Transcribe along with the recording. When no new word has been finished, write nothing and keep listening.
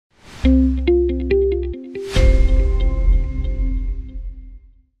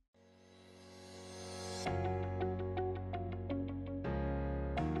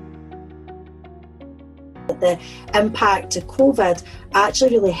impact of COVID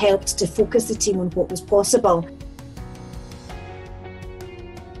actually really helped to focus the team on what was possible.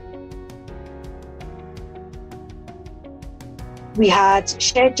 We had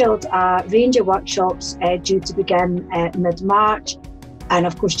scheduled a range of workshops due to begin mid-March, and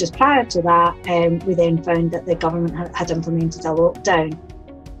of course just prior to that we then found that the government had implemented a lockdown.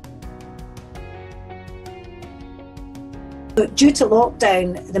 But due to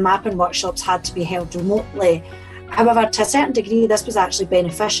lockdown, the mapping workshops had to be held remotely. However, to a certain degree, this was actually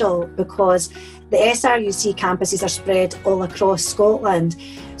beneficial because the SRUC campuses are spread all across Scotland,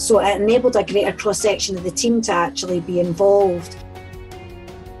 so it enabled a greater cross-section of the team to actually be involved.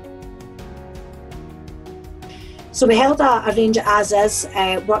 So we held a range of as-is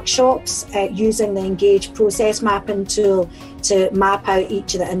workshops using the Engage process mapping tool to map out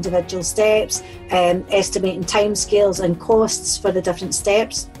each of the individual steps, estimating timescales and costs for the different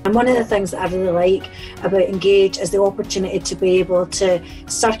steps. And one of the things that I really like about Engage is the opportunity to be able to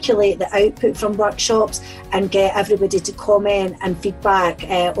circulate the output from workshops and get everybody to comment and feedback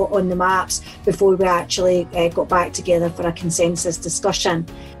on the maps before we actually got back together for a consensus discussion.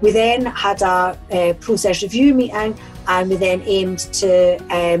 We then had a process review meeting, and we then aimed to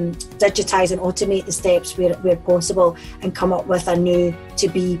digitise and automate the steps where possible and come up with a new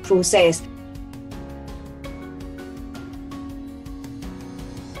to-be process.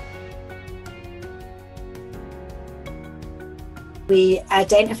 We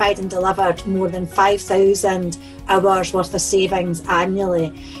identified and delivered more than 5,000 hours worth of savings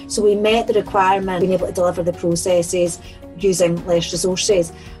annually. So we met the requirement of being able to deliver the processes using less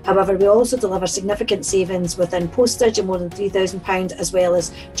resources. However, we also deliver significant savings within postage of more than £3,000, as well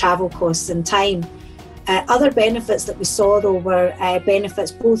as travel costs and time. Other benefits that we saw though were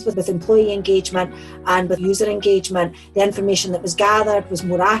benefits both with employee engagement and with user engagement. The information that was gathered was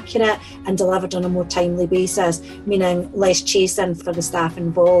more accurate and delivered on a more timely basis, meaning less chasing for the staff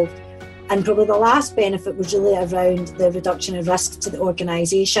involved. And probably the last benefit was really around the reduction of risk to the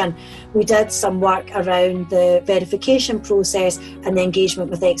organisation. We did some work around the verification process and the engagement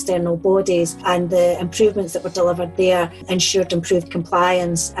with external bodies, and the improvements that were delivered there ensured improved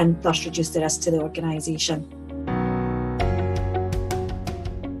compliance and thus reduced the risk to the organisation.